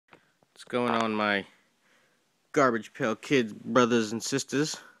What's going on, my Garbage Pail Kids brothers and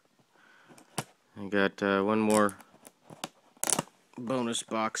sisters? I got one more bonus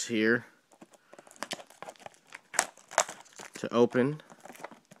box here to open.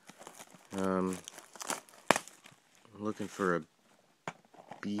 I'm looking for a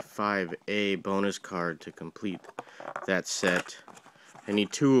B5A bonus card to complete that set. I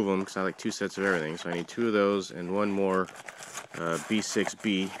need two of them because I like two sets of everything, so I need two of those and one more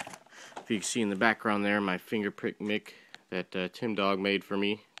B6B. If you can see in the background there, my finger prick mic that Tim Dog made for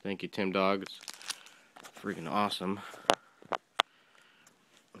me. Thank you, Tim Dog. It's freaking awesome.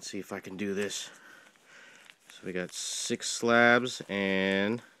 Let's see if I can do this. So we got 6 slabs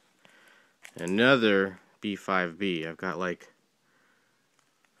and another B5B. I've got like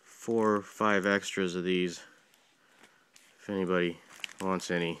 4 or 5 extras of these. If anybody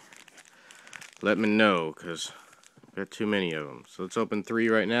wants any, let me know, because I've got too many of them. So let's open 3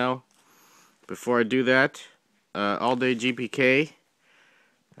 right now. Before I do that, alldayGPK,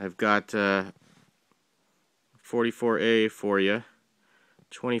 I've got 44A for you,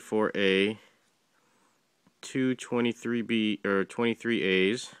 24A, 2 23B or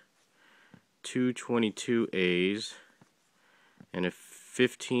 23As, 2 22As, and a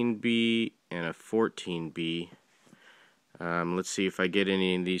 15B and a 14B. Let's see if I get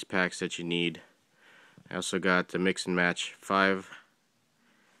any of these packs that you need. I also got the mix and match 5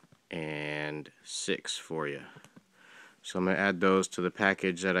 and 6 for you. So I'm going to add those to the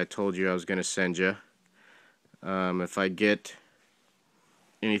package that I told you I was going to send you. If I get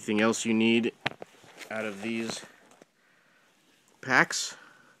anything else you need out of these packs,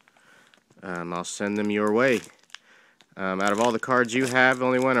 I'll send them your way. Out of all the cards you have, the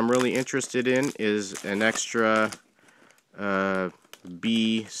only one I'm really interested in is an extra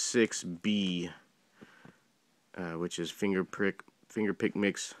B6B, which is finger pick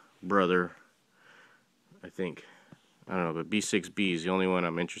mix brother, I think. I don't know, but B6B is the only one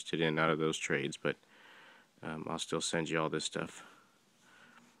I'm interested in out of those trades, but I'll still send you all this stuff.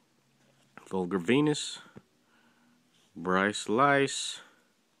 Vulgar Venus, Bryce Lice,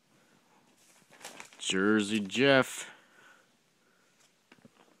 Jersey Jeff,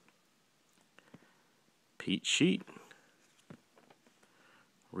 Pete Sheet,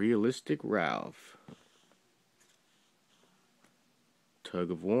 Realistic Ralph, Tug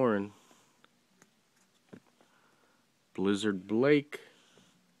of Warren, Blizzard Blake,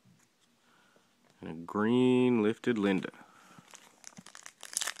 and a green Lifted Linda.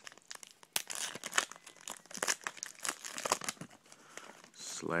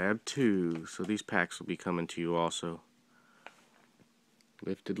 Slab 2. So these packs will be coming to you also.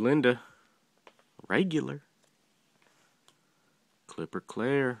 Lifted Linda, regular, Clipper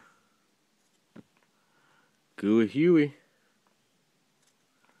Claire, Gooey Huey,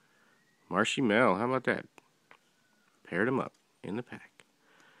 Marshy Mel. How about that? Paired them up in the pack.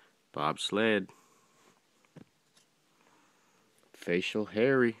 Bob Sled, Facial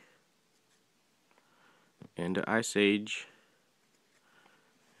Harry, and a Ice Age,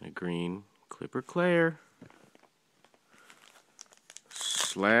 and a green Clipper Claire.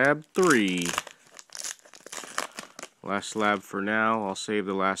 Slab 3. Last slab for now. I'll save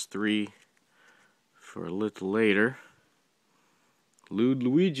the last 3 for a little later. Lude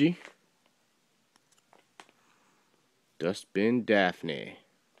Luigi, Dustbin Daphne,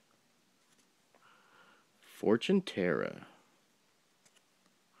 Fortune Terra,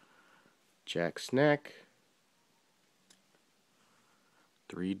 Jack Snack,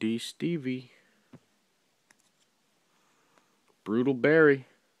 3D Stevie, Brutal Berry,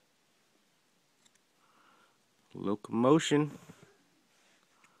 Locomotion,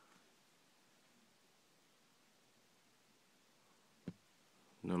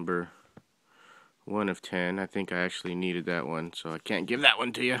 number 1 of 10. I think I actually needed that one, so I can't give that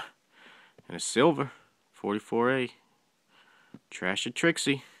one to you. And a silver, 44A, Trashy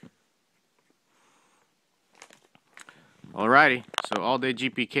Trixie. Alrighty, so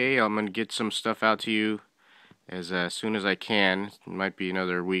alldayGPK, I'm going to get some stuff out to you as soon as I can. It might be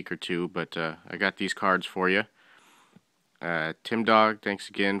another week or 2, but I got these cards for you. Tim Dog, thanks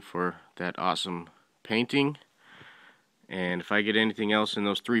again for that awesome painting. And if I get anything else in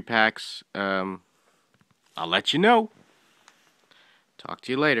those 3 packs, I'll let you know. Talk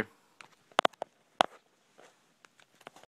to you later.